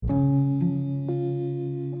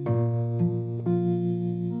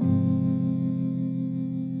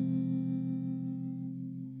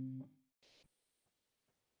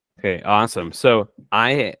Okay, awesome. So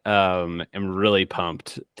I am really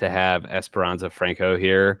pumped to have Esperanza Franco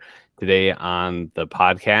here today on the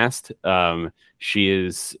podcast. She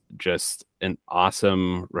is just an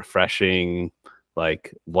awesome, refreshing,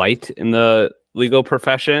 like light in the legal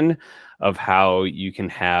profession of how you can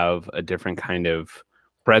have a different kind of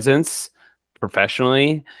presence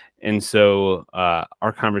professionally. And so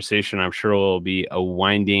our conversation, I'm sure, will be a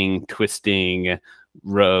winding, twisting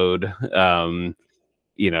road.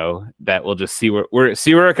 That we'll just see where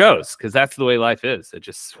it goes, because that's the way life is. It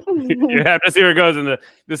just you have to see where it goes, and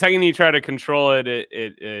the second you try to control it,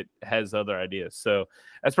 it has other ideas. So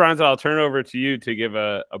Esperanza, I'll turn it over to you to give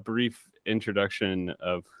a brief introduction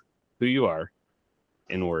of who you are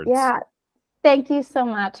in words. Yeah, thank you so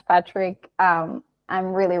much, Patrick. I'm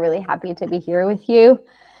really, really happy to be here with you.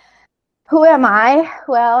 Who am I?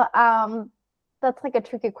 Well, that's like a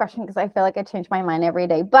tricky question because I feel like I change my mind every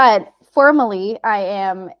day. But formally, I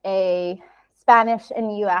am a Spanish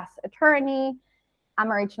and U.S. attorney.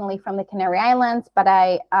 I'm originally from the Canary Islands, but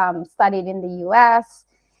I studied in the U.S.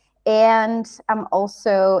 And I'm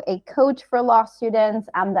also a coach for law students.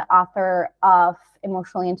 I'm the author of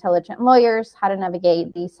Emotionally Intelligent Lawyers, How to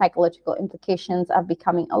Navigate the Psychological Implications of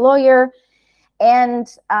Becoming a Lawyer. And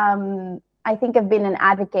I think I've been an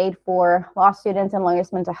advocate for law students and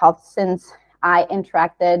lawyers' mental health since I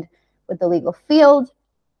interacted with the legal field.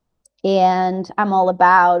 And I'm all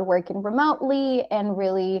about working remotely and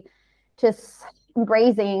really just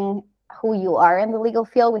embracing who you are in the legal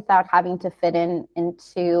field without having to fit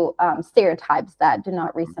into stereotypes that do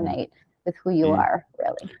not resonate with who you are,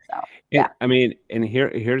 really. So, yeah. I mean, and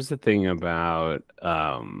here's the thing about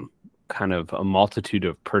kind of a multitude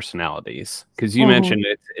of personalities, because you mentioned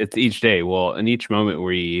it's each day. Well, in each moment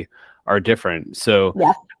we are different. So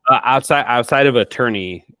yeah. Outside of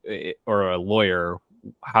attorney or a lawyer,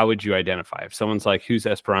 how would you identify? If someone's like, who's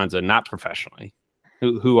Esperanza, not professionally,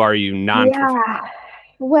 who are you non-professionally? Yeah.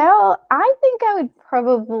 Well, I think I would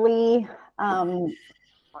probably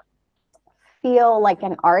feel like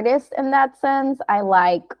an artist in that sense. I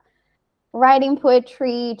like writing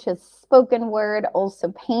poetry, just spoken word,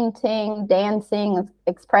 also painting, dancing,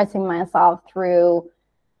 expressing myself through,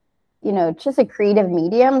 just a creative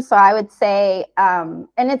medium. So I would say, and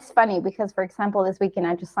it's funny because, for example, this weekend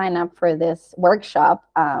I just signed up for this workshop.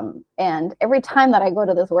 And every time that I go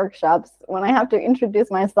to these workshops, when I have to introduce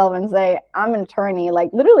myself and say, I'm an attorney, like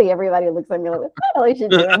literally everybody looks at me like, what the hell is she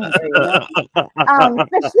doing here?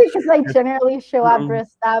 Especially because I generally show up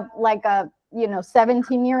dressed up like a,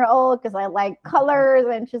 17-year-old because I like colors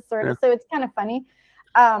and just sort of, so it's kind of funny.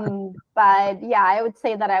 But yeah, I would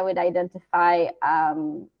say that I would identify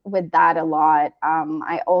with that a lot.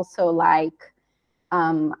 I also like,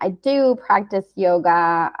 I do practice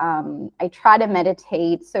yoga. I try to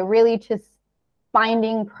meditate. So really just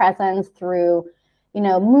finding presence through,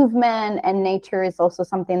 movement and nature is also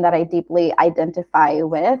something that I deeply identify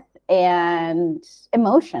with. And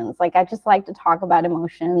emotions, like I just like to talk about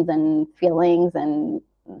emotions and feelings and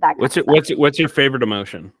that kind of stuff. What's your favorite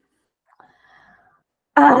emotion?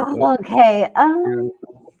 Okay.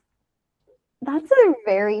 That's a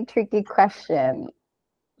very tricky question.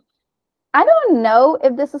 I don't know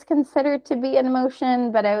if this is considered to be an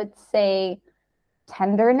emotion, but I would say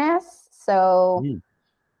tenderness. So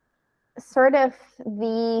sort of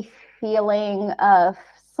the feeling of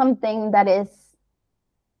something that is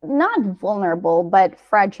not vulnerable, but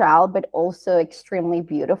fragile, but also extremely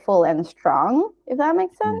beautiful and strong, if that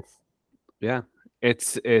makes sense. Yeah.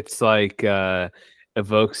 It's like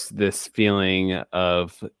evokes this feeling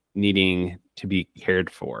of needing to be cared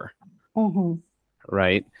for,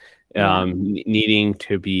 right? Needing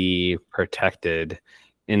to be protected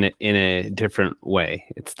in a different way.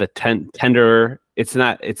 It's the tender. It's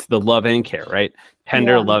the love and care, right?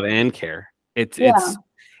 Tender love and care.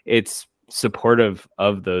 It's supportive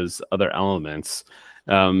of those other elements.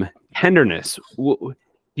 Tenderness. Do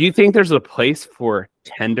you think there's a place for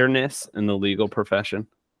tenderness in the legal profession?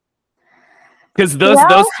 Because those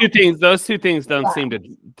two things don't seem to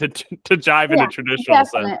jive in a traditional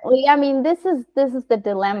sense. Definitely. I mean, this is the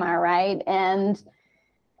dilemma, right? And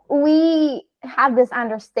we have this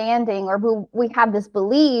understanding, or we have this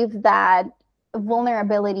belief that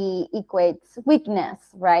vulnerability equates weakness,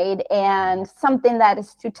 right? And something that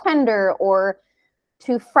is too tender or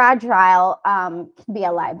too fragile can be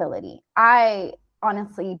a liability. I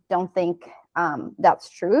honestly don't think that's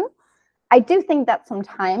true. I do think that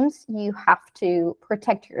sometimes you have to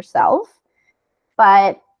protect yourself,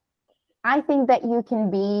 but I think that you can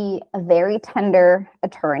be a very tender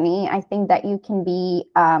attorney. I think that you can be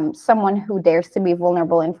someone who dares to be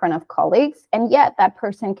vulnerable in front of colleagues, and yet that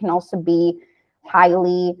person can also be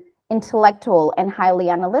highly intellectual and highly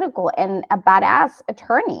analytical and a badass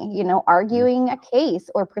attorney, you know, arguing a case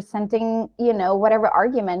or presenting, you know, whatever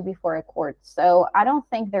argument before a court. So I don't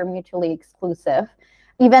think they're mutually exclusive,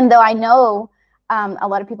 even though I know a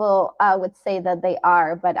lot of people would say that they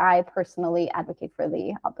are, but I personally advocate for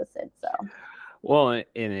the opposite. So, well,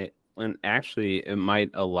 and actually it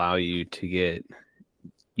might allow you to get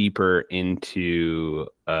deeper into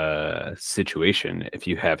a situation if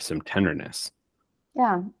you have some tenderness.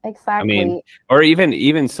 Yeah, exactly. I mean, or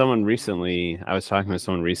even someone recently, I was talking to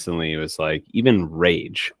someone recently, it was like even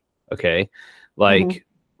rage. Okay. Like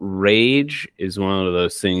rage is one of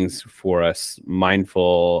those things for us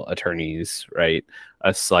mindful attorneys, right?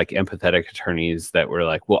 Us like empathetic attorneys that were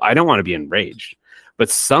like, well, I don't want to be enraged. But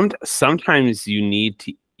sometimes you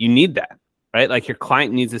need that, right? Like your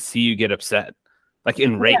client needs to see you get upset, like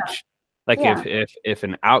enraged. Yeah. Like if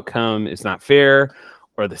an outcome is not fair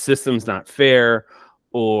or the system's not fair,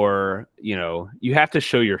 or, you know, you have to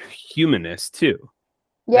show your humanness too.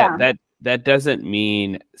 Yeah. That doesn't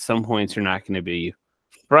mean some points you're not going to be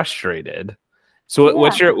frustrated. So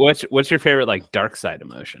what's your favorite like dark side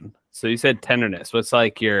emotion? So you said tenderness. What's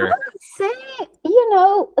like your? I would say, you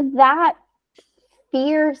know, that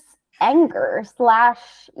fierce anger /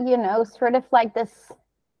 you know, sort of like this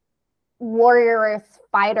warriorous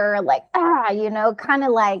fighter, like you know, kind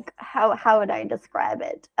of like how would I describe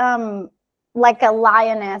it? Like a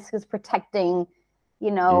lioness who's protecting,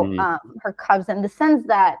 you know, her cubs, in the sense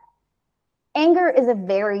that anger is a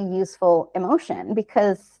very useful emotion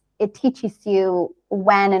because it teaches you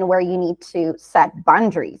when and where you need to set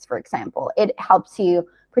boundaries. For example, it helps you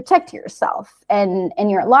protect yourself and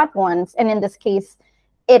your loved ones, and in this case,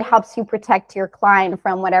 it helps you protect your client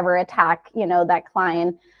from whatever attack, you know, that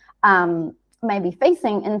client might be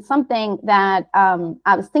facing. And something that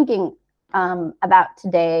I was thinking about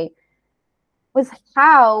today was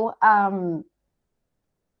how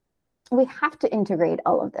we have to integrate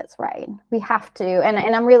all of this, right? We have to,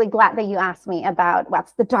 and I'm really glad that you asked me about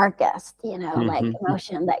what's the darkest, you know, like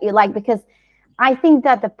emotion that you like, because I think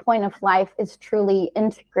that the point of life is truly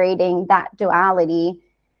integrating that duality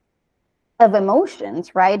of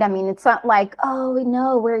emotions, right? I mean, it's not like, oh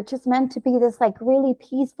no, we're just meant to be this like really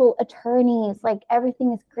peaceful attorneys, like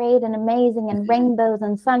everything is great and amazing and rainbows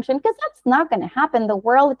and sunshine, because that's not going to happen. The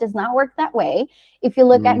world does not work that way. If you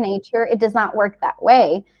look at nature, it does not work that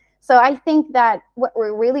way. So I think that what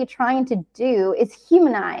we're really trying to do is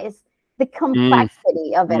humanize the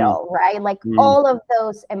complexity of it all, right? Like all of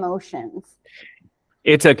those emotions.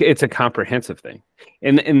 It's a comprehensive thing.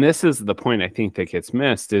 And this is the point I think that gets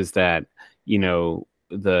missed, is that, you know,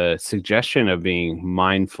 the suggestion of being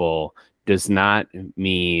mindful does not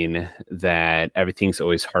mean that everything's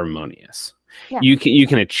always harmonious. Yeah. You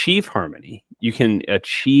can achieve harmony. You can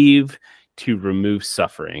achieve to remove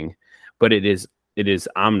suffering, but it is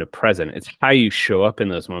omnipresent. It's how you show up in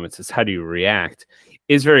those moments. It's how do you react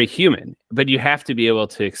is very human, but you have to be able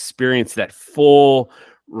to experience that full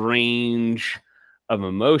range of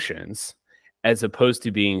emotions as opposed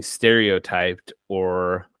to being stereotyped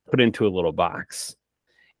or put into a little box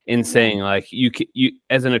in saying like you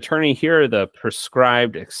as an attorney, here are the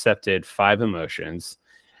prescribed accepted 5 emotions,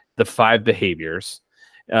 the 5 behaviors,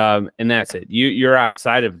 and that's it. You're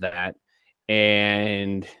outside of that,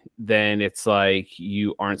 and then it's like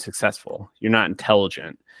you aren't successful, you're not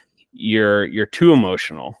intelligent, you're too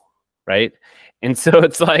emotional, right? And so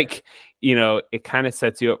it's like, you know, it kind of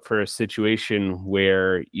sets you up for a situation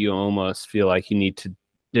where you almost feel like you need to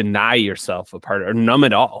deny yourself a part or numb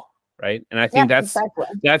it all, right? And I think that's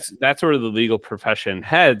where the legal profession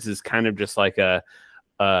heads, is kind of just like a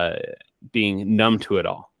being numb to it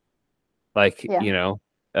all, like you know,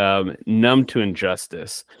 numb to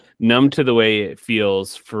injustice, numb to the way it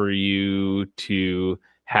feels for you to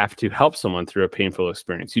have to help someone through a painful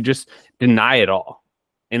experience. You just deny it all,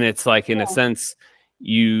 and it's like, in a sense,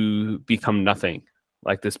 you become nothing,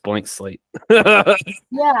 like this blank slate.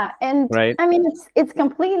 And right? I mean, it's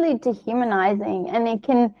completely dehumanizing, and it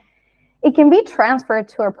can be transferred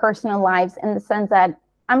to our personal lives, in the sense that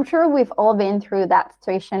I'm sure we've all been through that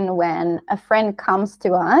situation when a friend comes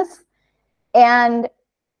to us and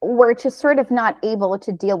we're just sort of not able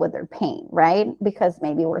to deal with their pain, right? Because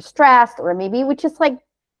maybe we're stressed, or maybe we just like,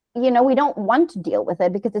 you know, we don't want to deal with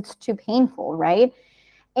it because it's too painful, right?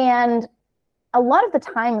 And a lot of the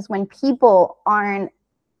times when people aren't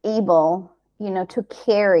able, you know, to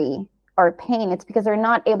carry our pain, it's because they're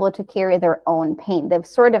not able to carry their own pain. They've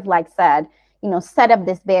sort of like said, you know, set up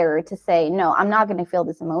this barrier to say, no, I'm not going to feel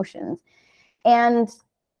these emotions. And,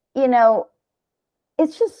 you know,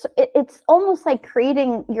 it's almost like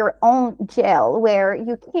creating your own jail where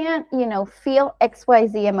you can't, feel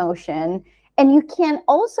XYZ emotion, and you can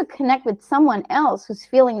also connect with someone else who's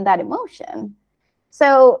feeling that emotion.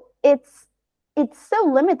 So it's so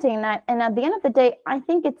limiting, and at the end of the day, I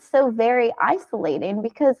think it's so very isolating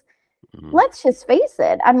because let's just face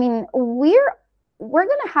it. I mean, we're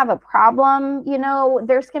going to have a problem,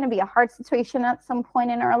 there's going to be a hard situation at some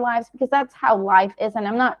point in our lives because that's how life is. And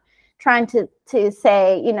I'm not trying to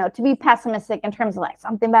say, to be pessimistic in terms of like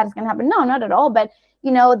something bad is going to happen. No, not at all. But,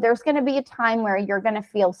 there's going to be a time where you're going to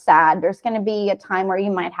feel sad. There's going to be a time where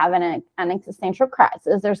you might have an existential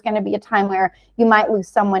crisis. There's going to be a time where you might lose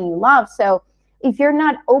someone you love. So if you're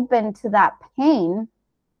not open to that pain,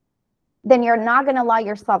 then you're not going to allow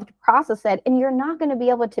yourself to process it. And you're not going to be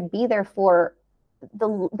able to be there for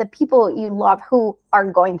the people you love who are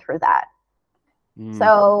going through that.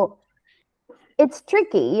 So it's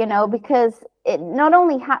tricky, because it not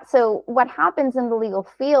only so what happens in the legal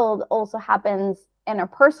field also happens in our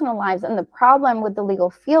personal lives. And the problem with the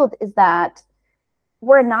legal field is that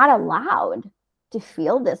we're not allowed to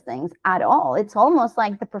feel these things at all. It's almost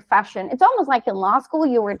like the profession. It's almost like in law school,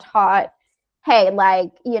 you were taught, hey,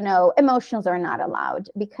 like, emotions are not allowed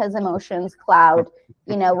because emotions cloud,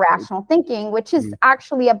 rational thinking, which is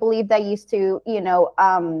actually a belief that used to,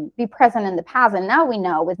 be present in the past. And now we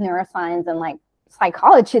know with neuroscience and like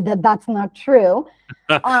psychology that that's not true.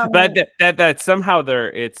 But that somehow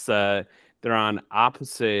they're on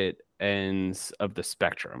opposite ends of the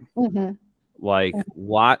spectrum. Like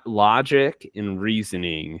logic and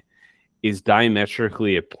reasoning is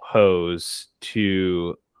diametrically opposed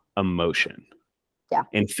to emotion.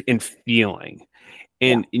 And feeling,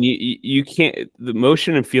 and you can't. The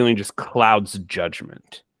emotion and feeling just clouds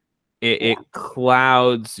judgment. It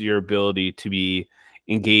clouds your ability to be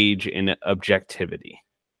engaged in objectivity.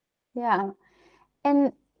 Yeah,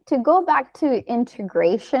 and to go back to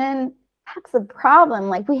integration, that's the problem.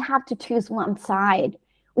 Like we have to choose one side.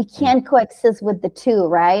 We can't coexist with the two,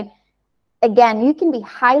 right? Again, you can be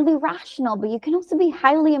highly rational, but you can also be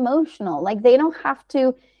highly emotional. Like they don't have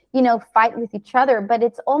to, fight with each other, but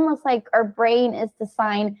it's almost like our brain is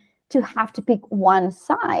designed to have to pick one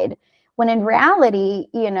side. When in reality,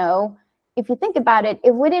 if you think about it,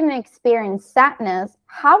 if we didn't experience sadness,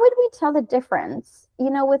 how would we tell the difference,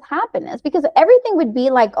 with happiness? Because everything would be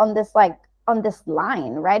like on this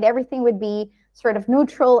line, right? Everything would be sort of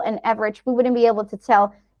neutral and average. We wouldn't be able to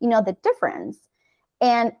tell, the difference.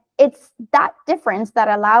 And it's that difference that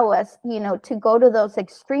allow us, to go to those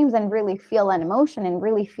extremes and really feel an emotion and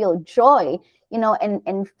really feel joy,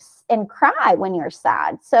 and cry when you're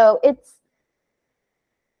sad. So it's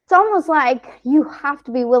almost like you have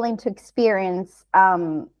to be willing to experience,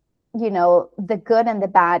 the good and the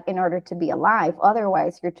bad in order to be alive.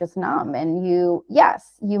 Otherwise, you're just numb. And you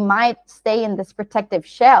might stay in this protective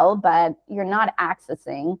shell, but you're not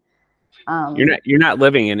accessing. You're not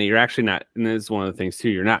living in it. You're actually not. And this is one of the things too.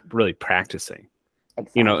 You're not really practicing.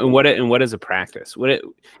 Exactly. And what is a practice?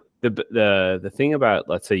 The thing about,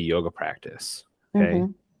 let's say, yoga practice. Okay,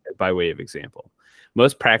 by way of example,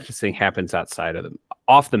 most practicing happens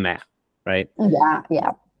off the mat, right?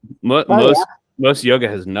 Yeah. Most yoga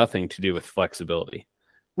has nothing to do with flexibility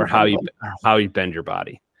or how you bend your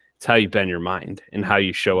body. It's how you bend your mind and how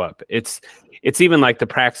you show up. It's even like the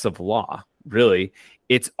practice of law, really.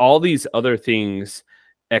 It's all these other things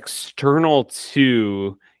external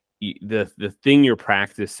to the thing you're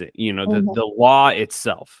practicing, the law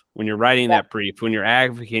itself. When you're writing that brief, when you're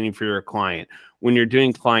advocating for your client, when you're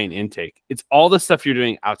doing client intake, it's all the stuff you're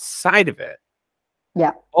doing outside of it.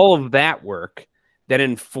 Yeah. All of that work that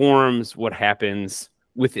informs what happens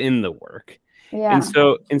within the work. Yeah.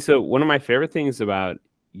 And so one of my favorite things about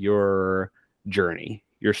your journey,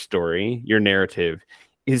 your story, your narrative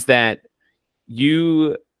is that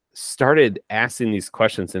you started asking these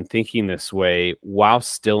questions and thinking this way while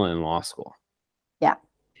still in law school. Yeah.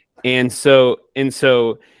 And so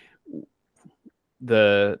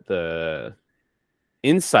the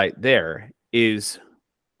insight there is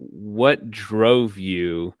what drove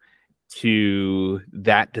you to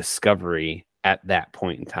that discovery at that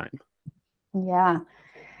point in time. Yeah.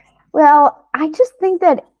 Well, I just think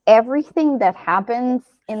that everything that happens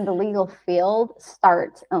in the legal field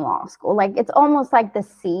starts in law school. Like it's almost like the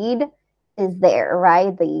seed is there,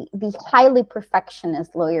 right? The highly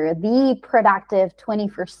perfectionist lawyer, the productive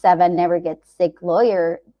 24/7 never gets sick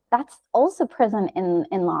lawyer, that's also present in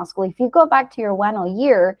law school. If you go back to your 1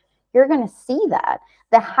 year, you're going to see that.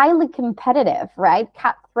 The highly competitive, right?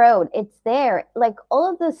 Cutthroat, it's there. Like all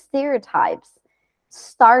of the stereotypes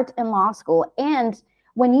start in law school. And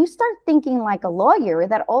when you start thinking like a lawyer,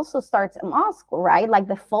 that also starts in law school, right? Like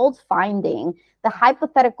the fault finding, the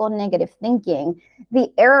hypothetical negative thinking,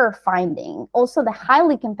 the error finding, also the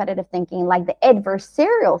highly competitive thinking, like the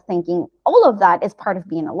adversarial thinking, all of that is part of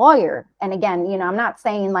being a lawyer. And again, you know, I'm not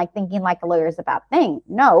saying like thinking like a lawyer is a bad thing.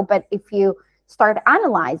 No, but if you start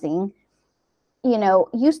analyzing, you know,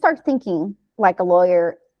 you start thinking like a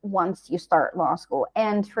lawyer once you start law school.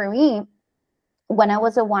 And for me, when I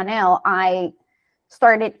was a 1L, I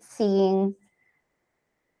started seeing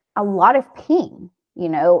a lot of pain. You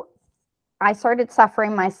know, I started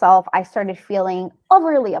suffering myself. I started feeling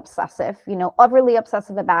overly obsessive, you know, overly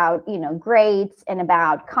obsessive about, you know, grades and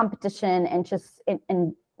about competition and just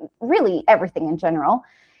and really everything in general.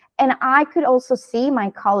 And I could also see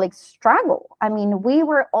my colleagues struggle. I mean, we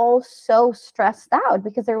were all so stressed out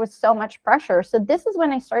because there was so much pressure. So this is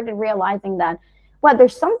when I started realizing that, well,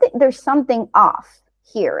 there's something off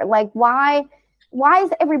here. Like, why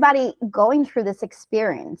is everybody going through this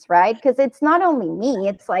experience, right? Because it's not only me,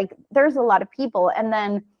 it's like there's a lot of people. And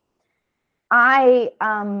then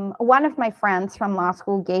one of my friends from law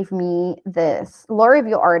school gave me this law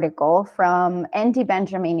review article from Andy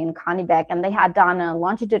Benjamin and Connie Beck, and they had done a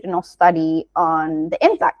longitudinal study on the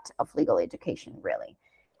impact of legal education, really.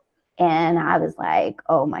 And I was like,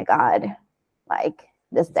 oh my God, like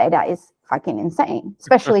this data is fucking insane,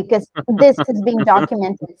 especially because this has been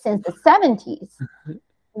documented since the 70s.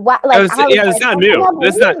 What, like, it's not new.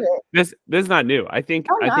 This is not new. I think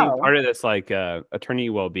part of this, like attorney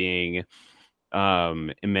well-being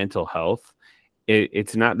in mental health,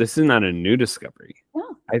 this is not a new discovery.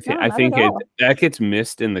 No, I think that gets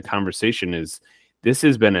missed in the conversation. Is this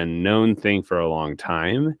has been a known thing for a long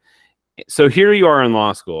time. So here you are in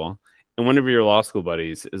law school, and one of your law school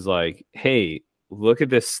buddies is like, hey, look at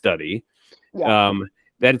this study. Yeah.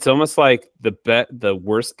 That it's almost like the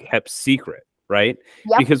worst kept secret, right?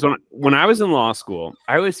 Yep. Because when I was in law school,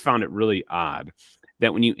 I always found it really odd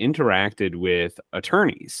that when you interacted with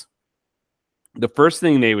attorneys, the first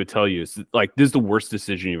thing they would tell you is like, this is the worst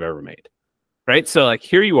decision you've ever made, right? So like,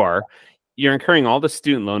 here you are, you're incurring all the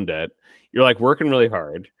student loan debt. You're like working really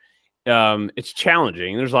hard. It's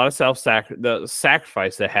challenging. There's a lot of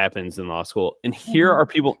sacrifice that happens in law school. And here are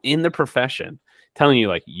people in the profession telling you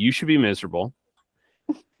like, you should be miserable.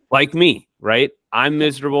 Like me, right? I'm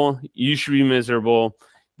miserable. You should be miserable.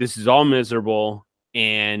 This is all miserable.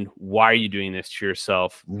 And why are you doing this to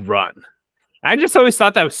yourself? Run. I just always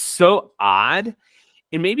thought that was so odd.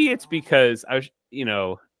 And maybe it's because I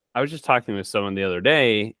was just talking with someone the other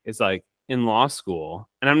day. It's like in law school,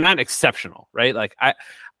 and I'm not exceptional, right? Like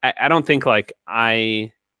I don't think like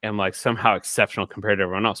I am like somehow exceptional compared to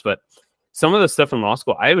everyone else, but some of the stuff in law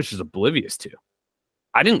school, I was just oblivious to.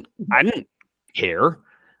 I didn't care.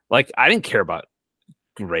 Like I didn't care about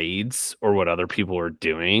grades or what other people were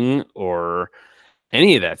doing or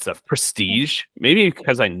any of that stuff. Prestige, maybe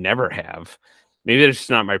because I never have. Maybe that's just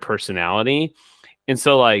not my personality. And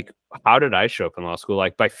so like, how did I show up in law school?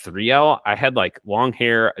 Like by 3L, I had like long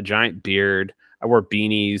hair, a giant beard. I wore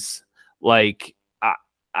beanies. Like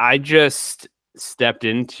I just stepped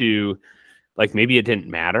into like, maybe it didn't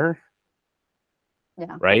matter.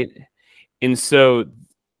 Yeah. Right. And so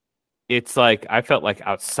it's like, I felt like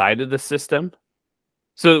outside of the system.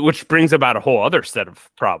 So, which brings about a whole other set of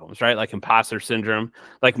problems, right? Like imposter syndrome.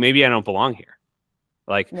 Like maybe I don't belong here.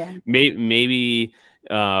 Like maybe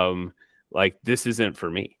like this isn't for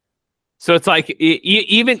me. So it's like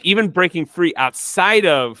even breaking free outside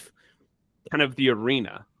of kind of the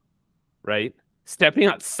arena, right? Stepping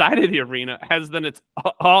outside of the arena has then its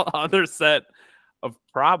all other set of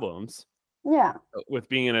problems. Yeah. With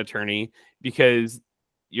being an attorney, because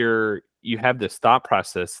you have this thought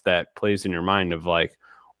process that plays in your mind of like,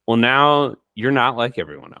 well, now you're not like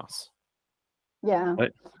everyone else. Yeah.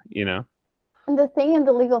 But, you know. And the thing in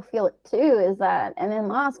the legal field too is that, and in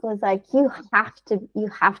law school, is like you have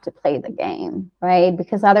to play the game, right?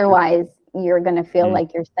 Because otherwise you're gonna feel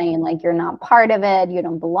like you're saying like you're not part of it, you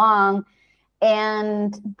don't belong.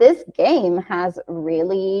 And this game has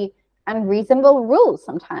really unreasonable rules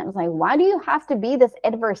sometimes. Like, why do you have to be this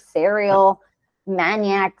adversarial,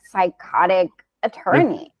 maniac, psychotic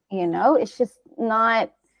attorney? You know, it's just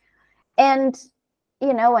not. And,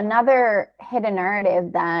 you know, another hidden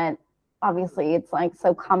narrative that obviously it's like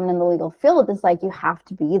so common in the legal field is like, you have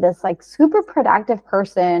to be this like super productive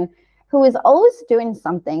person who is always doing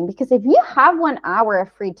something. Because if you have 1 hour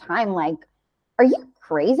of free time, like, are you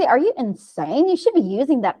crazy? Are you insane? You should be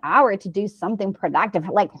using that hour to do something productive.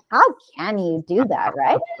 Like, how can you do that,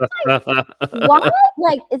 right? Like, what?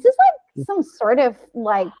 Like, is this like some sort of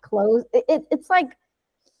like close? It's like,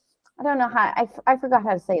 I don't know how I forgot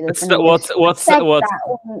how to say this.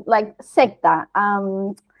 Like secta.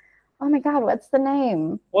 Oh my God, what's the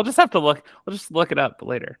name? We'll just have to look. We'll just look it up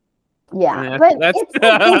later. Yeah, but it's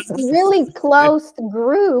like this really close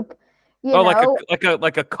group. You know,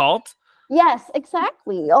 like a cult. Yes,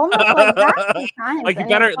 exactly. Almost like that sometimes. Like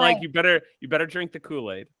you better drink the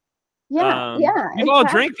Kool-Aid. Yeah, We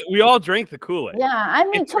all drink the Kool-Aid. Yeah, I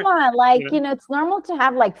mean, come on, like, it's normal to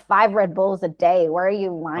have like 5 Red Bulls a day. Why are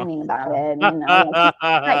you whining about it?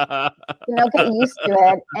 Get used to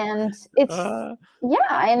it. And it's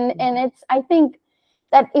and it's, I think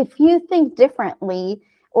that if you think differently,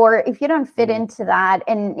 or if you don't fit into that,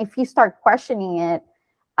 and if you start questioning it,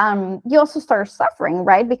 you also start suffering,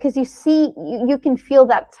 right? Because you can feel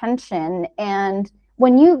that tension. And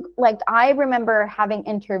when I remember having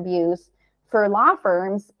interviews for law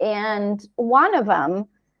firms, and one of them,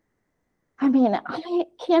 I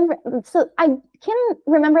can't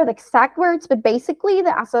remember the exact words, but basically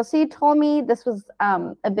the associate told me, this was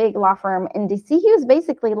a big law firm in DC. He was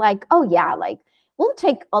basically like, oh yeah, like, we'll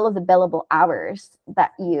take all of the billable hours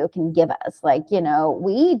that you can give us. Like,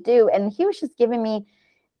 we do. And he was just giving me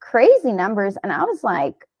crazy numbers. And I was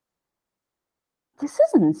like, this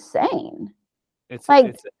is insane. It's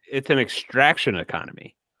like, it's an extraction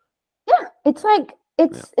economy. Yeah. It's like,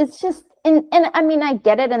 it's just, and I mean, I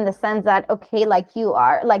get it in the sense that, okay, like you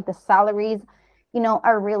are, like the salaries,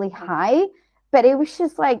 are really high, but it was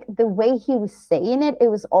just like the way he was saying it, it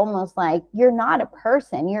was almost like, you're not a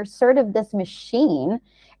person, you're sort of this machine.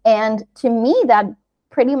 And to me, that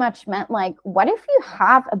pretty much meant like, what if you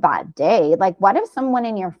have a bad day? Like, what if someone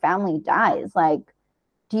in your family dies? Like,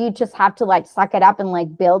 do you just have to like suck it up and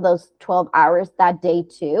like bill those 12 hours that day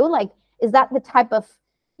too? Like, is that the type of,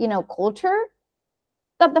 culture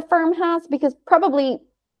that the firm has? Because probably,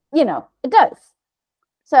 it does.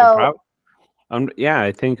 So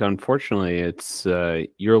I think unfortunately it's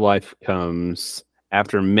your life comes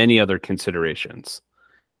after many other considerations.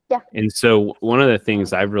 Yeah. And so one of the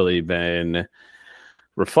things I've really been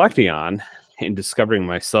reflecting on and discovering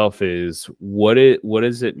myself is what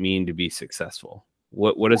does it mean to be successful?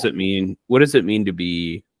 What does it mean? What does it mean to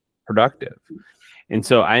be productive? And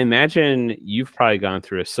so I imagine you've probably gone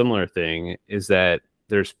through a similar thing, is that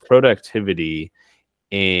there's productivity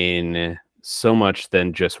in so much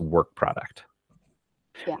than just work product.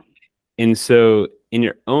 Yeah. And so in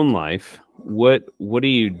your own life, what do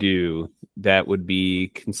you do that would be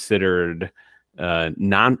considered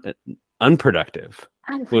unproductive?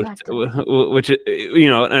 Which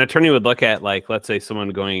an attorney would look at, like, let's say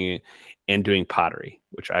someone going and doing pottery,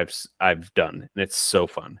 which I've done, and it's so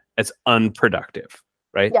fun. It's unproductive,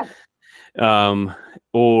 right? Yeah.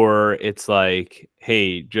 Or it's like,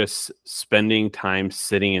 hey, just spending time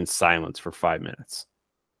sitting in silence for 5 minutes.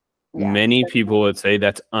 Yeah, many people would say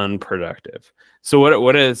that's unproductive. So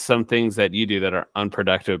what are some things that you do that are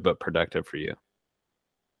unproductive but productive for you?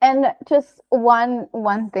 And just one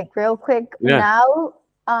thing real quick. Yeah. Now,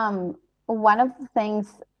 one of the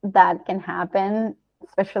things that can happen,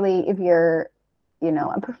 especially if you're,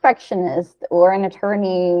 a perfectionist or an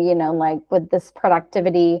attorney, like with this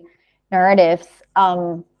productivity narratives,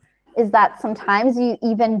 is that sometimes you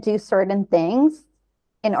even do certain things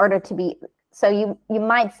in order to be, so you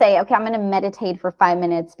might say, okay, I'm going to meditate for 5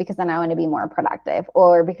 minutes because then I want to be more productive,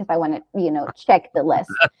 or because I want to, check the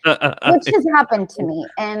list, which has happened to me.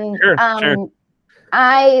 And sure.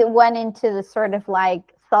 I went into the sort of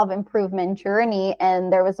like self-improvement journey,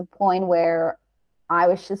 and there was a point where I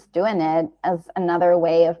was just doing it as another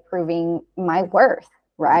way of proving my worth,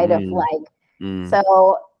 right? Of like,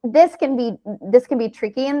 so this can be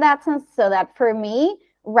tricky in that sense. So that for me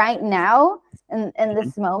right now, in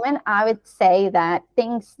this moment, I would say that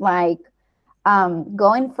things like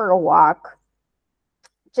going for a walk,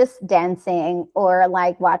 just dancing, or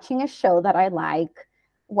like watching a show that I like,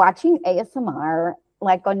 watching ASMR,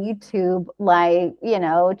 like on YouTube, like,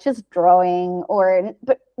 just drawing,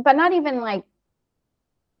 but not even like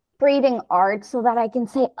creating art so that I can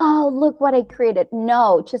say, oh, look what I created.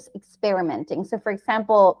 No, just experimenting. So for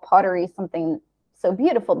example, pottery is something so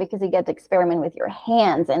beautiful because you get to experiment with your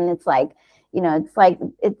hands, and it's like,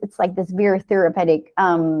 it's like this very therapeutic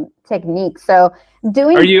technique. So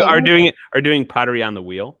doing pottery on the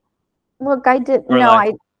wheel? Look, I did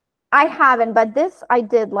I haven't, but this I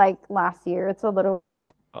did like last year. It's a little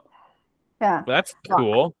yeah. That's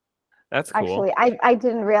cool. That's cool. Actually, I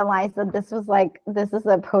didn't realize that this is a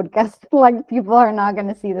podcast. Like, people are not going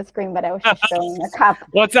to see the screen, but I was just showing a cup.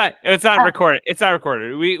 Well, it's not recorded. It's not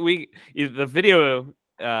recorded. The video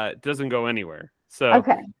doesn't go anywhere. So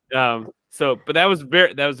okay. But that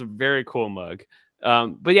was a very cool mug.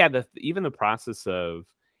 But yeah, even the process of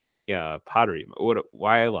pottery.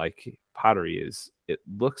 Why I like pottery is it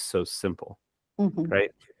looks so simple,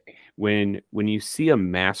 right? When you see a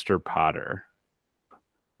master potter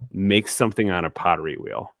make something on a pottery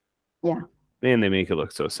wheel, man, they make it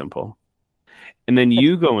look so simple. And then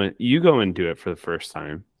you go and do it for the first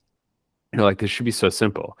time. You're like, this should be so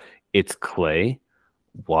simple. It's clay,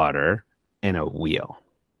 water, and a wheel.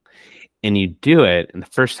 And you do it, and the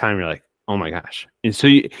first time you're like, oh my gosh. And so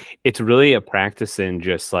it's really a practice in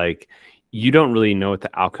just like, you don't really know what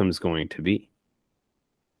the outcome is going to be.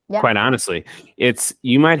 Quite honestly,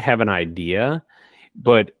 you might have an idea,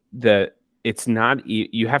 but it's not,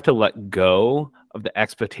 you have to let go of the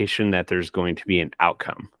expectation that there's going to be an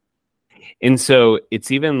outcome. And so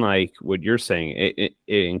it's even like what you're saying,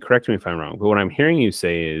 and correct me if I'm wrong, but what I'm hearing you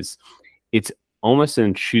say is it's almost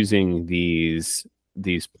in choosing these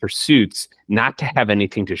pursuits not to have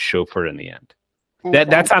anything to show for it in the end.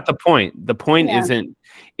 Exactly. That's not the point. The point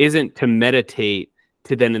isn't to meditate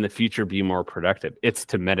to then in the future be more productive. It's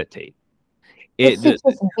to meditate. It's to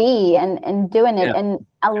just be and doing it and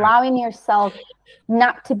allowing yourself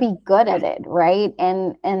not to be good at it, right?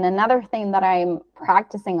 And another thing that I'm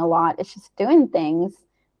practicing a lot is just doing things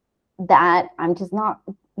that I'm just not,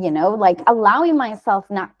 like allowing myself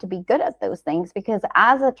not to be good at those things, because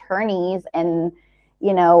as attorneys and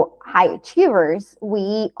high achievers,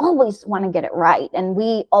 we always want to get it right, and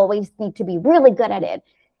we always need to be really good at it.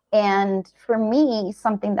 And for me,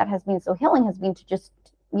 something that has been so healing has been to just,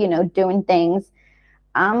 doing things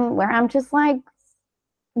where I'm just like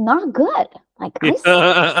not good. Like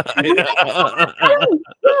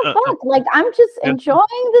I'm just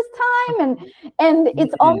enjoying this time, and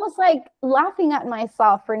it's almost like laughing at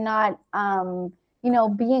myself for not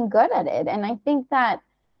being good at it. And I think that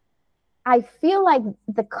I feel like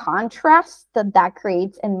the contrast that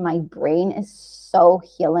creates in my brain is so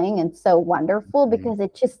healing and so wonderful, because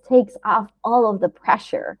it just takes off all of the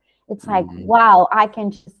pressure. It's like, wow, I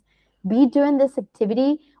can just be doing this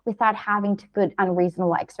activity without having to put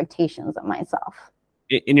unreasonable expectations on myself.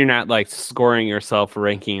 And you're not like scoring yourself,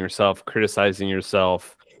 ranking yourself, criticizing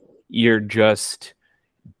yourself. You're just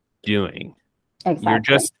doing.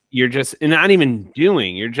 Exactly. You're just and not even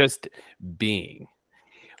doing, you're just being.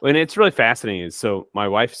 And it's really fascinating. So my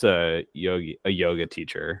wife's a yoga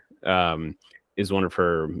teacher, is one of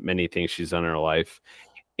her many things she's done in her life.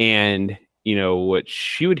 And, what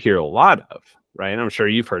she would hear a lot of, right? And I'm sure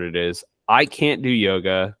you've heard it is, I can't do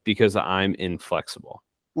yoga because I'm inflexible.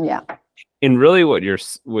 Yeah. And really what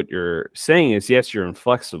you're saying is, yes, you're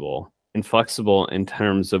inflexible in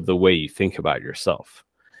terms of the way you think about yourself.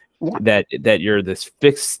 Yeah. That you're this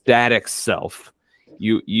fixed static self.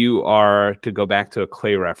 You are, to go back to a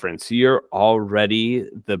clay reference, you're already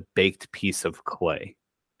the baked piece of clay.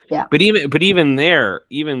 Yeah. But even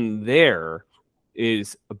there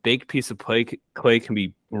is a baked piece of clay can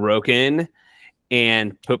be broken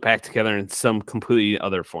and put back together in some completely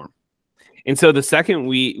other form. And so the second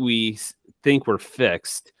we think we're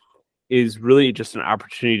fixed is really just an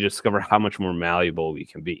opportunity to discover how much more malleable we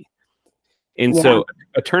can be. And so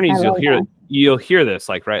attorneys, you'll hear this,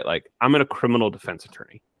 like, right? Like, I'm a criminal defense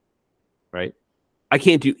attorney, right? I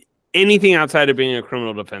can't do anything outside of being a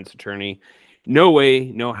criminal defense attorney. No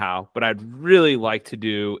way, no how, but I'd really like to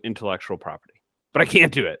do intellectual property, but I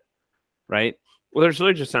can't do it, right? Well, there's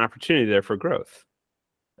really just an opportunity there for growth.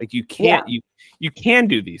 Like you can't, you can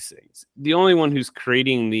do these things. The only one who's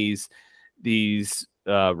creating these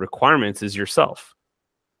requirements is yourself.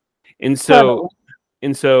 And so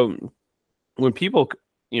when people,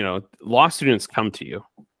 law students come to you,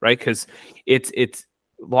 right? Because it's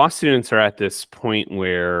law students are at this point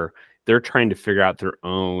where they're trying to figure out their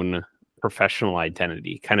own professional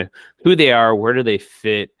identity, kind of who they are, where do they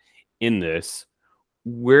fit in this?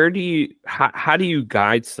 How do you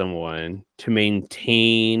guide someone to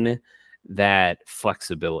maintain that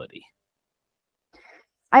flexibility?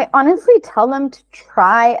 I honestly tell them to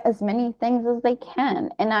try as many things as they can.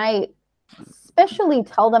 And I especially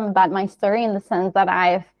tell them about my story in the sense that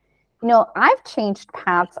I've changed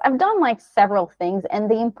paths. I've done like several things. And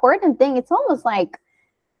the important thing, it's like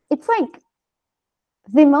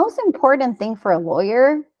the most important thing for a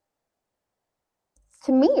lawyer,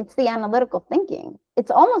 to me, it's the analytical thinking. It's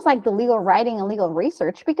almost like the legal writing and legal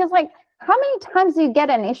research, because like, how many times do you get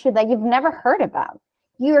an issue that you've never heard about?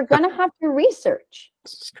 You're going to have to research.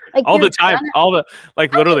 Like all the time,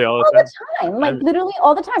 literally all the time, literally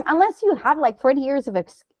all the time, unless you have like 40 years of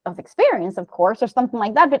experience, of course, or something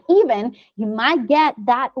like that. But even you might get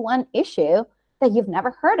that one issue that you've never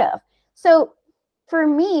heard of. So for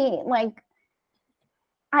me, like,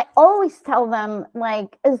 I always tell them,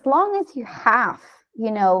 like, as long as you have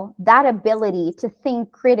that ability to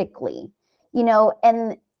think critically,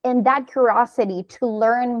 and that curiosity to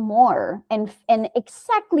learn more and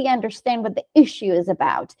exactly understand what the issue is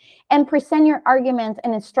about and present your arguments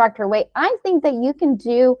in a structured way, I think that you can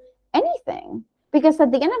do anything. Because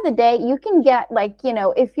at the end of the day, you can get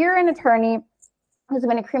if you're an attorney who's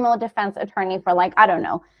been a criminal defense attorney for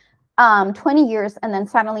 20 years, and then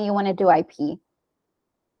suddenly you want to do IP,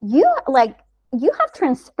 you have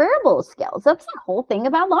transferable skills. That's the whole thing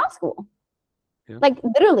about law school. Yeah.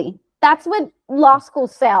 Literally, that's what law school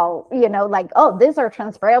sell, oh, these are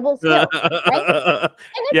transferable skills, right? And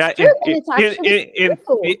it's true, and it's actually in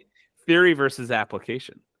theory versus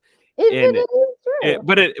application. It is true.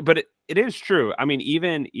 But it is true. I mean,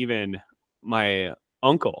 even my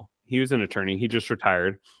uncle, he was an attorney. He just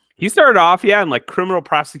retired. He started off, in criminal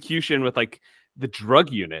prosecution with the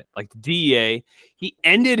drug unit, the DEA. He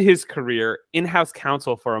ended his career in-house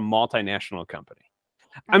counsel for a multinational company.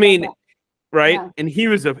 I mean, right? Yeah. And he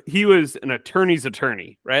was an attorney's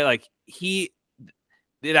attorney, right?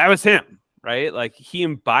 That was him, right? He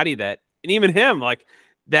embodied that. And even him,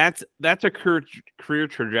 that's a career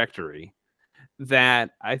trajectory that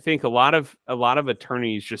I think a lot of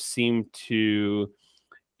attorneys just seem to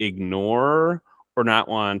ignore or not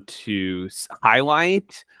want to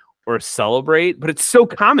highlight or celebrate, but it's so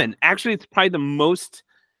common. Actually, it's probably the most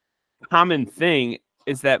common thing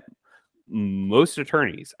is that most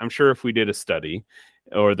attorneys, I'm sure if we did a study,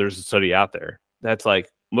 or there's a study out there, that's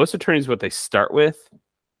most attorneys, what they start with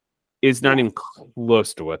is not even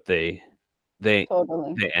close to what they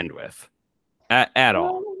end with at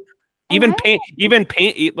all. Even paint.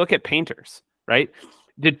 Look at painters, right?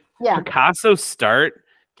 Did Picasso start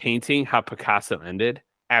painting how Picasso ended?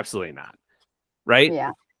 Absolutely not, right?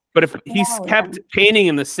 Yeah. But if he kept painting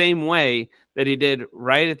in the same way that he did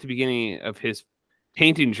right at the beginning of his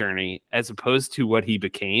painting journey, as opposed to what he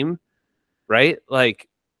became, right?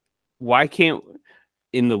 Why can't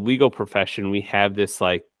in the legal profession we have this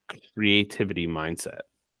creativity mindset?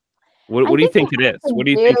 What do you think it is? What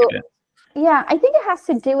do you think it is? Yeah, I think it has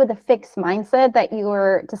to do with the fixed mindset that you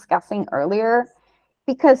were discussing earlier,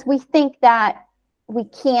 because we think that we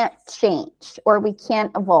can't change or we can't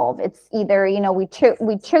evolve. It's either,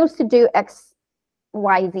 we chose to do X,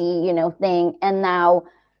 Y, Z, thing, and now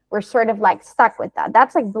we're sort of stuck with that.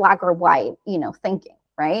 That's black or white, thinking,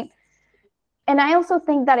 right? And I also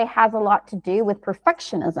think that it has a lot to do with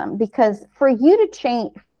perfectionism, because for you to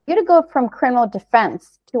change, you to go from criminal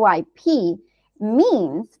defense to IP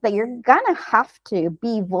means that you're gonna have to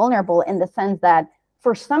be vulnerable in the sense that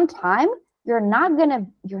for some time you're not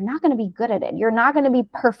gonna be good at it. You're not gonna be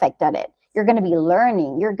perfect at it. You're gonna be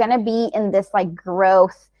learning. You're gonna be in this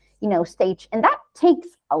growth, stage, and that takes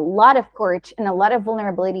a lot of courage and a lot of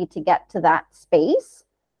vulnerability to get to that space,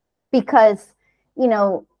 because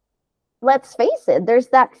let's face it, there's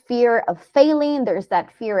that fear of failing, there's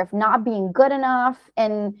that fear of not being good enough,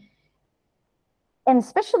 and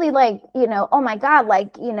especially oh my God,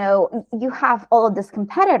 you have all of these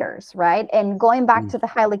competitors, right? And going back to the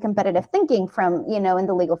highly competitive thinking from, in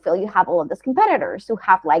the legal field, you have all of these competitors who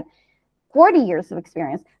have 40 years of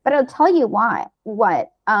experience. But I'll tell you what,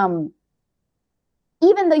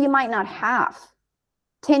 even though you might not have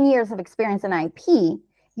 10 years of experience in IP,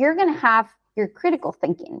 you're going to have your critical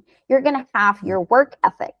thinking. You're going to have your work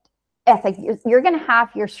ethic. You're going to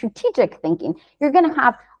have your strategic thinking. You're going to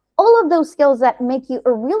have all of those skills that make you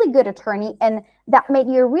a really good attorney and that make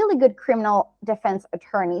you a really good criminal defense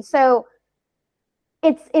attorney. So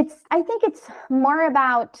I think it's more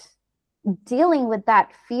about dealing with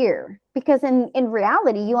that fear, because in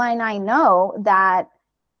reality, you and I know that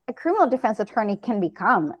a criminal defense attorney can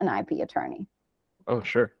become an IP attorney. Oh,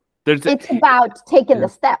 sure. It's about taking the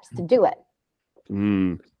steps to do it.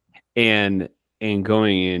 And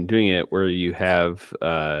going and doing it where you have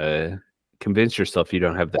convince yourself you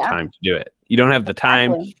don't have the time to do it. You don't have the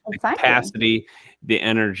time, the capacity, the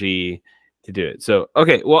energy to do it. So,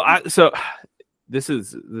 okay. Well, so this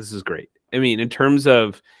is great. I mean, in terms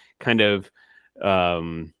of kind of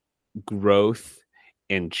growth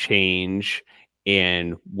and change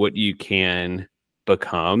and what you can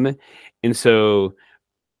become. And so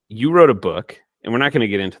you wrote a book, and we're not going to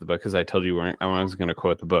get into the book because I told you I was going to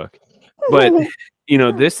quote the book. But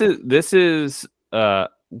this is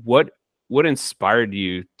what inspired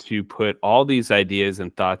you to put all these ideas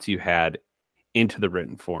and thoughts you had into the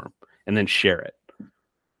written form and then share it?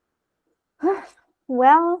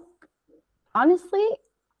 Well, honestly,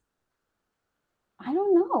 I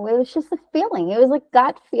don't know. It was just a feeling. It was like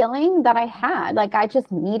gut feeling that I had. I just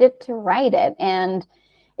needed to write it. And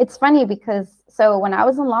it's funny because so when I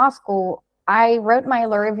was in law school, I wrote my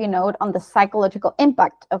law review note on the psychological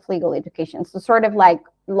impact of legal education. So sort of like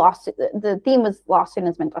the theme was law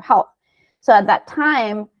students' mental health. So at that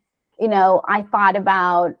time, I thought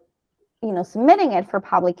about, submitting it for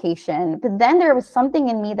publication, but then there was something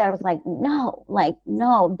in me that was like,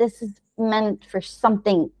 no, this is meant for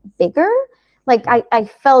something bigger. Like I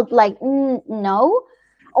felt like, no.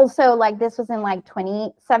 Also, like, this was in like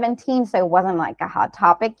 2017, so it wasn't like a hot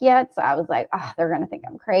topic yet. So I was like, oh, they're gonna think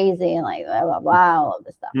I'm crazy and like blah blah blah, all of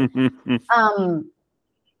this stuff. And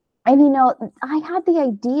I had the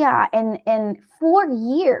idea, and for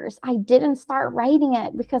years I didn't start writing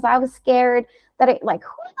it because I was scared that who the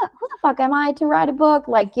fuck am I to write a book?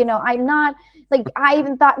 Like, I'm not, like, I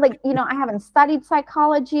even thought, like, I haven't studied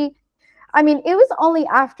psychology. I mean, it was only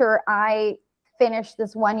after I finished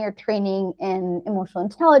this 1-year training in emotional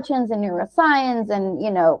intelligence and neuroscience and,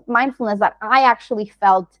 mindfulness that I actually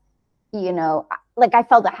felt, like I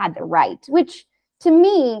felt I had the right, which to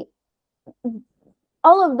me,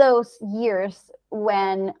 all of those years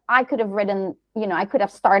when I could have written, I could have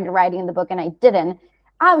started writing the book and I didn't,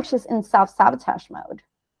 I was just in self-sabotage mode.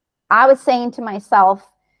 I was saying to myself,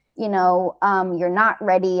 you're not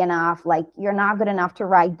ready enough, like you're not good enough to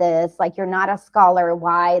write this, like you're not a scholar,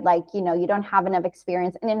 why, like, you don't have enough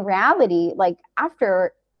experience. And in reality, like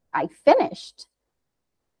after I finished,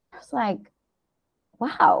 I was like,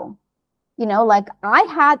 wow, like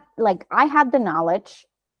I had the knowledge,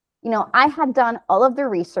 I had done all of the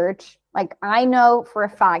research. Like I know for a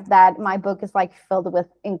fact that my book is like filled with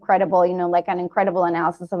incredible, like an incredible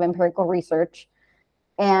analysis of empirical research.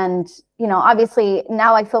 And, obviously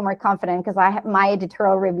now I feel more confident because my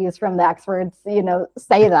editorial reviews from the experts, say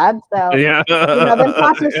that. So, yeah. The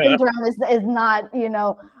imposter syndrome is not,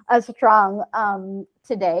 as strong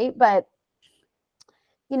today. But,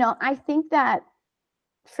 I think that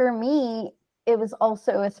for me, it was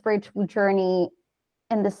also a spiritual journey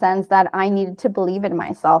in the sense that I needed to believe in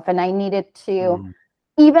myself, and I needed to,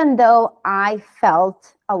 even though I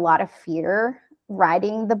felt a lot of fear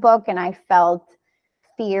writing the book and I felt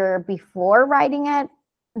fear before writing it,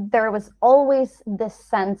 there was always this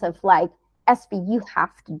sense of like, SB, you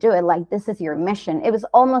have to do it. Like, this is your mission. It was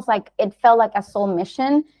almost like, it felt like a soul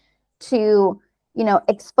mission to,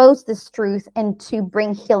 expose this truth and to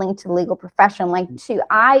bring healing to the legal profession.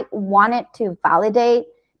 I wanted to validate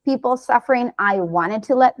people suffering. I wanted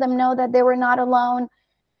to let them know that they were not alone.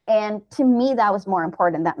 And to me, that was more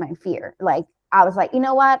important than my fear. Like, I was like, you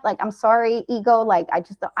know what? Like, I'm sorry, ego. Like,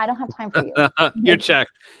 I don't have time for you. You're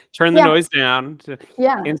checked. Turn the noise down.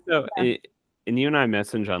 Yeah. And so, and you and I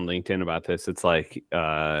message on LinkedIn about this. It's like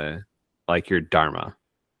your dharma.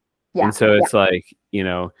 Yeah. And so it's like,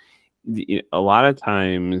 a lot of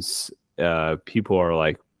times people are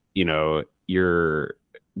like, your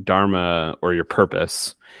dharma or your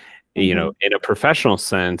purpose, in a professional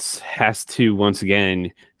sense, has to once again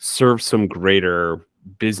serve some greater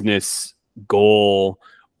business goal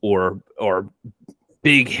or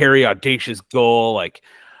big, hairy, audacious goal. Like,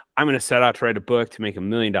 I'm going to set out to write a book to make $1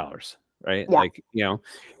 million, right? Yeah. Like,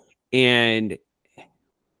 and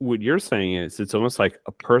what you're saying is it's almost like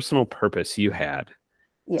a personal purpose you had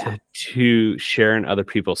to share in other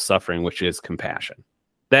people's suffering, which is compassion.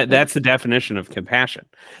 That's the definition of compassion.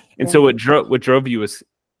 And so what drove you was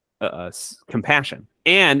compassion.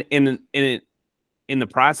 And in the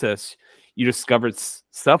process, you discovered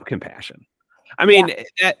self-compassion. I mean,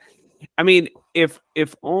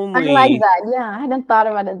 if only, I like that. Yeah, I hadn't thought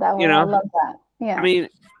about it that way. I love that. Yeah. I mean,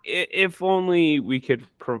 if only we could,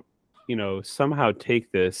 somehow take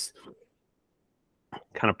this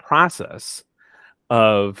kind of process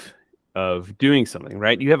of doing something,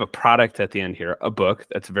 right? You have a product at the end here, a book.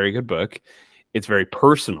 That's a very good book. It's very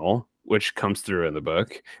personal, which comes through in the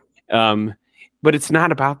book. But it's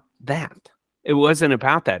not about that. It wasn't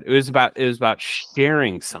about that. It was about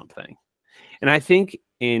sharing something. And I think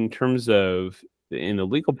in terms of in the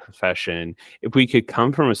legal profession, if we could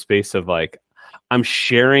come from a space of like, I'm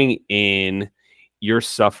sharing in your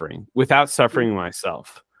suffering without suffering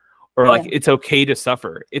myself, or like, it's okay to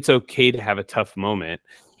suffer. It's okay to have a tough moment.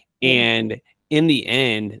 And in the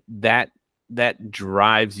end, that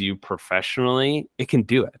drives you professionally. It can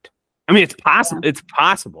do it. I mean, it's possible. It's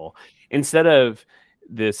possible. Instead of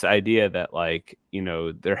this idea that like,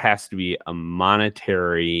 there has to be a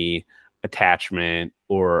monetary attachment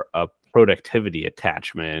or a productivity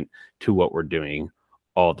attachment to what we're doing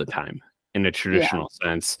all the time in a traditional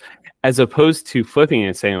sense, as opposed to flipping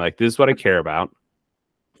and saying like, this is what I care about.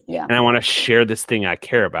 Yeah. And I want to share this thing I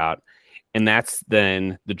care about. And that's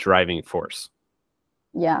then the driving force.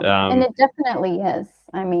 Yeah. And it definitely is.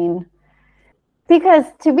 I mean, because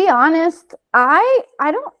to be honest, I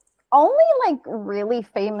don't, only like really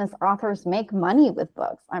famous authors make money with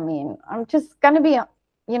books. I mean, I'm just going to be,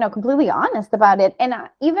 completely honest about it. And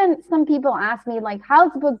even some people ask me like,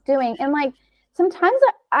 how's the book doing? And like, sometimes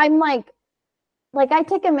I'm like I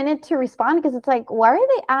take a minute to respond because it's like, why are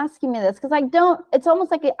they asking me this? Because it's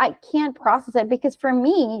almost like I can't process it, because for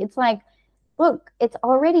me, it's like, look, it's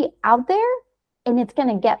already out there and it's going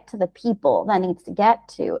to get to the people that needs to get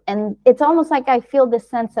to. And it's almost like I feel this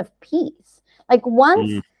sense of peace. Like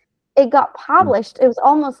once it got published, it was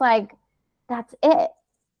almost like, that's it.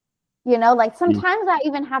 Like sometimes I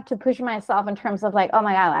even have to push myself in terms of like, oh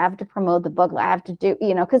my God, I have to promote the book. I have to do,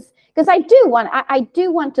 because I do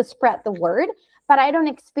want to spread the word, but I don't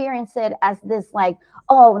experience it as this like,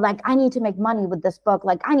 oh, like I need to make money with this book.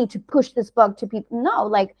 Like I need to push this book to people. No,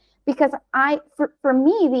 like, because for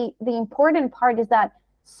me, the important part is that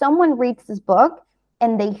someone reads this book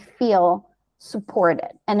and they feel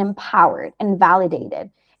supported and empowered and validated.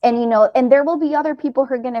 And, and there will be other people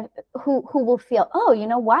who will feel, oh, you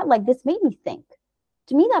know what? Like this made me think.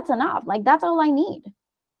 To me, that's enough. Like that's all I need.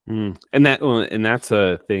 And that's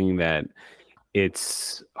a thing that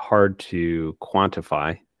it's hard to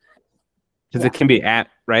quantify, because it can be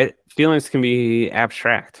right. Feelings can be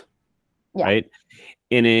abstract, right?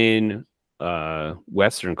 And in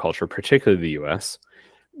Western culture, particularly the US,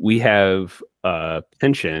 we have a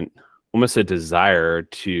penchant, almost a desire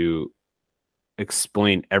to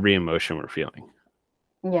explain every emotion we're feeling.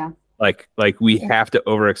 Yeah. Like we have to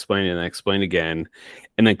over explain it and explain again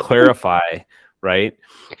and then clarify, right?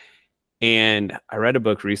 And I read a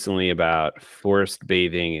book recently about forest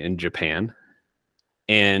bathing in Japan.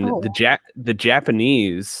 And the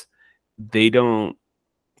Japanese, they don't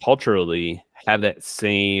culturally have that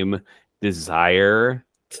same desire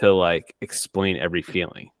to like explain every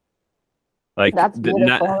feeling. Like that's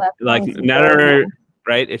beautiful.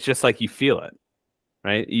 Right? It's just like you feel it.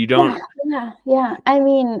 Right? You don't. Yeah. I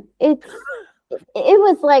mean, it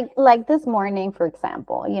was like this morning, for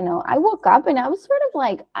example, I woke up and I was sort of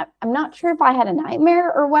like, I'm not sure if I had a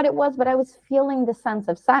nightmare or what it was, but I was feeling the sense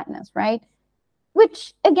of sadness, right?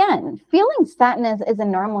 Which again, feeling sadness is a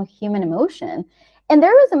normal human emotion. And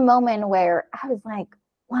there was a moment where I was like,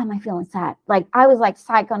 why am I feeling sad? Like I was like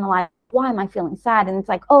psychoanalyzed, why am I feeling sad? And it's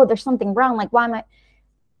like, oh, there's something wrong. Like, why am I?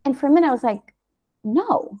 And for a minute I was like,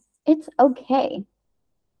 no, it's okay.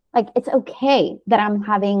 Like, it's okay that I'm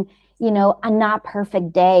having, a not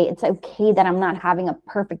perfect day. It's okay that I'm not having a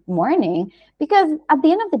perfect morning, because at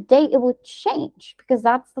the end of the day, it will change, because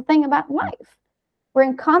that's the thing about life. We're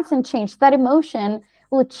in constant change. That emotion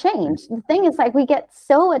will change. The thing is, like, we get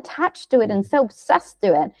so attached to it and so obsessed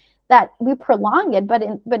to it that we prolong it. But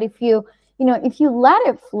if you let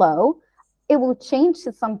it flow, it will change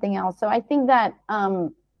to something else. So I think that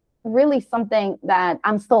really something that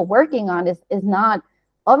I'm still working on is not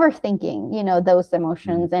overthinking, those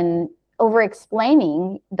emotions and over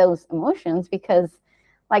explaining those emotions, because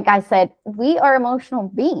like I said, we are emotional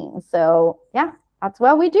beings. So yeah, that's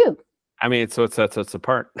what we do. I mean, it's what sets us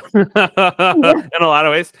apart in a lot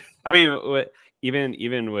of ways. I mean,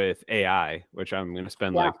 even with AI, which I'm going to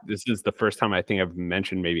spend like, this is the first time I think I've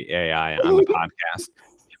mentioned maybe AI on the podcast,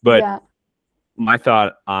 but my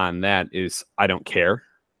thought on that is I don't care.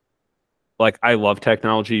 Like, I love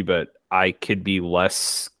technology, but I could be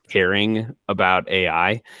less caring about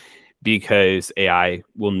AI, because AI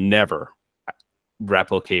will never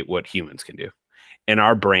replicate what humans can do. And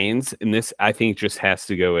our brains, and this I think just has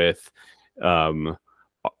to go with,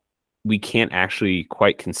 we can't actually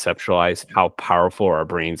quite conceptualize how powerful our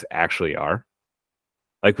brains actually are.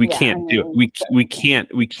 Like we can't do it. We can't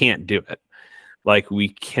do it. Like we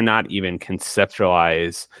cannot even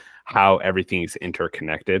conceptualize how everything is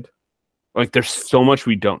interconnected. Like there's so much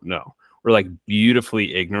we don't know. We're like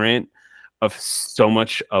beautifully ignorant of so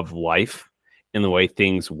much of life and the way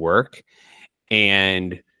things work.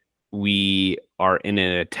 And we are in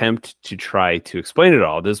an attempt to try to explain it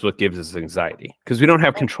all. This is what gives us anxiety, because we don't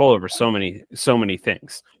have control over so many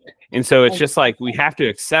things. And so it's just like, we have to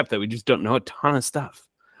accept that we just don't know a ton of stuff.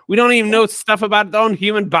 We don't even know stuff about our own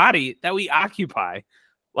human body that we occupy.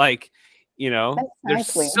 Like,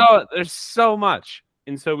 there's so much.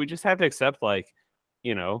 And so we just have to accept, like,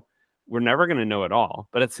 we're never going to know it all,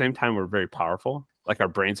 but at the same time, we're very powerful. Like our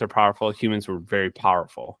brains are powerful. Humans were very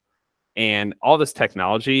powerful. And all this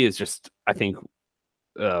technology is just, I think,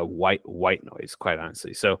 white noise, quite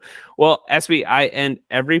honestly. So, well, SB, I end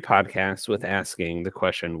every podcast with asking the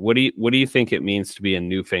question: What do you think it means to be a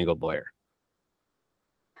newfangled lawyer?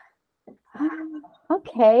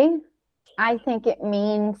 Okay, I think it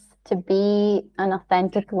means to be an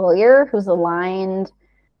authentic lawyer who's aligned,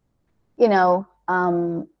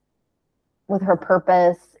 with her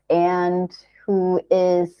purpose and who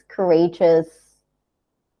is courageous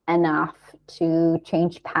enough to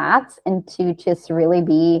change paths and to just really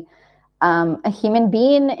be a human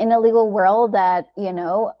being in a legal world that, you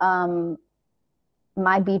know,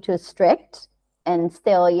 might be too strict and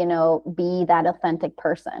still, you know, be that authentic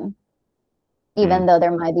person, even though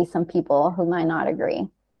there might be some people who might not agree.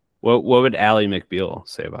 What would Ally McBeal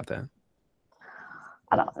say about that?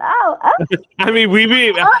 I don't know. I mean,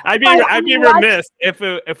 I'd be remiss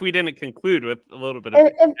if we didn't conclude with a little bit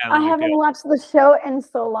of. I haven't watched the show in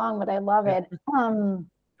so long, but I love it.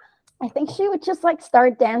 I think she would just like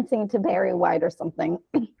start dancing to Barry White or something.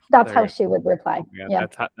 That's how she would reply. Yeah.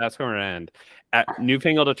 That's where we're gonna end.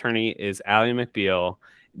 Newfangled Attorney is Ally McBeal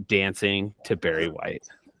dancing to Barry White.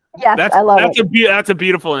 Yes, I love it. That's a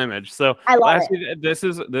beautiful image. So I love it.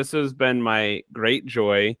 This has been my great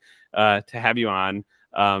joy to have you on.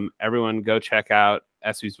 Everyone go check out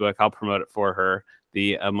Espy's book. I'll promote it for her.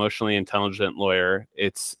 The Emotionally Intelligent Lawyer.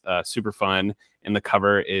 It's super fun, and the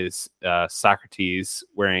cover is Socrates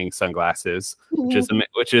wearing sunglasses,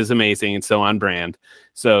 which is amazing and so on brand.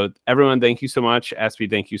 So everyone, thank you so much. Espy,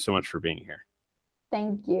 thank you so much for being here.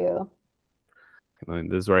 Thank you.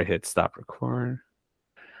 This is where I hit stop record.